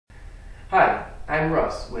Hi, I'm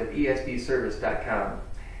Russ with ESBService.com,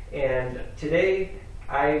 and today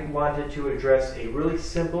I wanted to address a really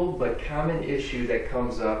simple but common issue that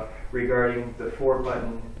comes up regarding the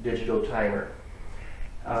 4-button digital timer.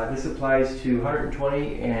 This applies to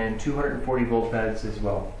 120 and 240 volt beds as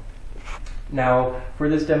well. Now, for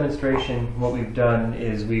this demonstration, what we've done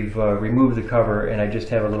is we've removed the cover, and I just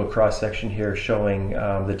have a little cross section here showing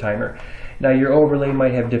the timer. Now, your overlay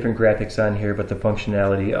might have different graphics on here, but the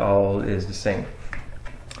functionality all is the same.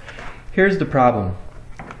 Here's the problem.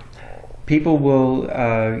 People will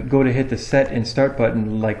go to hit the set and start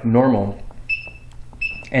button like normal,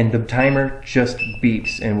 and the timer just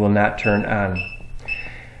beeps and will not turn on.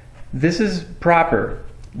 This is proper.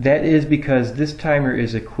 That is because this timer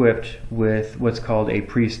is equipped with what's called a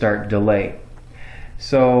pre-start delay.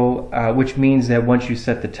 So, which means that once you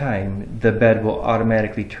set the time, the bed will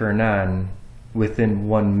automatically turn on within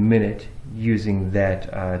 1 minute using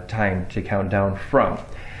that time to count down from.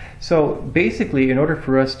 So basically, in order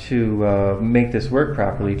for us to make this work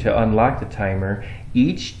properly, to unlock the timer,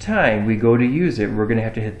 each time we go to use it, we're going to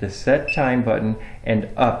have to hit the set time button and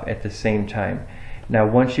up at the same time. Now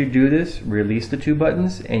once you do this, release the 2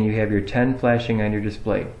 buttons and you have your 10 flashing on your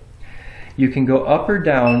display. You can go up or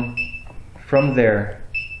down from there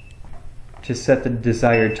to set the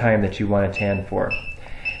desired time that you want to tan for.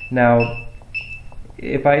 Now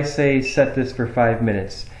if I say set this for 5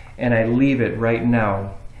 minutes and I leave it right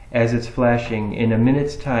now, as it's flashing, in a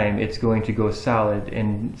minute's time it's going to go solid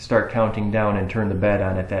and start counting down and turn the bed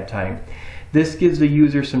on at that time. This gives the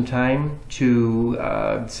user some time to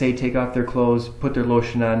say take off their clothes, put their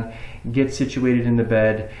lotion on, get situated in the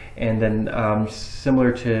bed, and then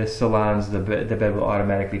similar to salons, the bed will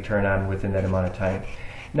automatically turn on within that amount of time.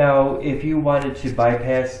 Now if you wanted to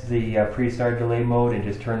bypass the pre-start delay mode and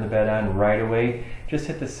just turn the bed on right away, just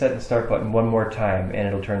hit the set and start button one more time and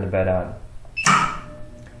it'll turn the bed on.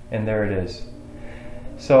 And there it is.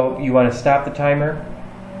 So you want to stop the timer,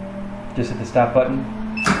 just hit the stop button.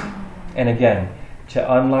 And again,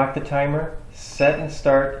 to unlock the timer, set and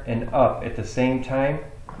start and up at the same time,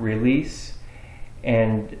 release,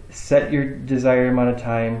 and set your desired amount of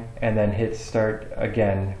time, and then hit start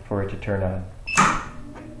again for it to turn on.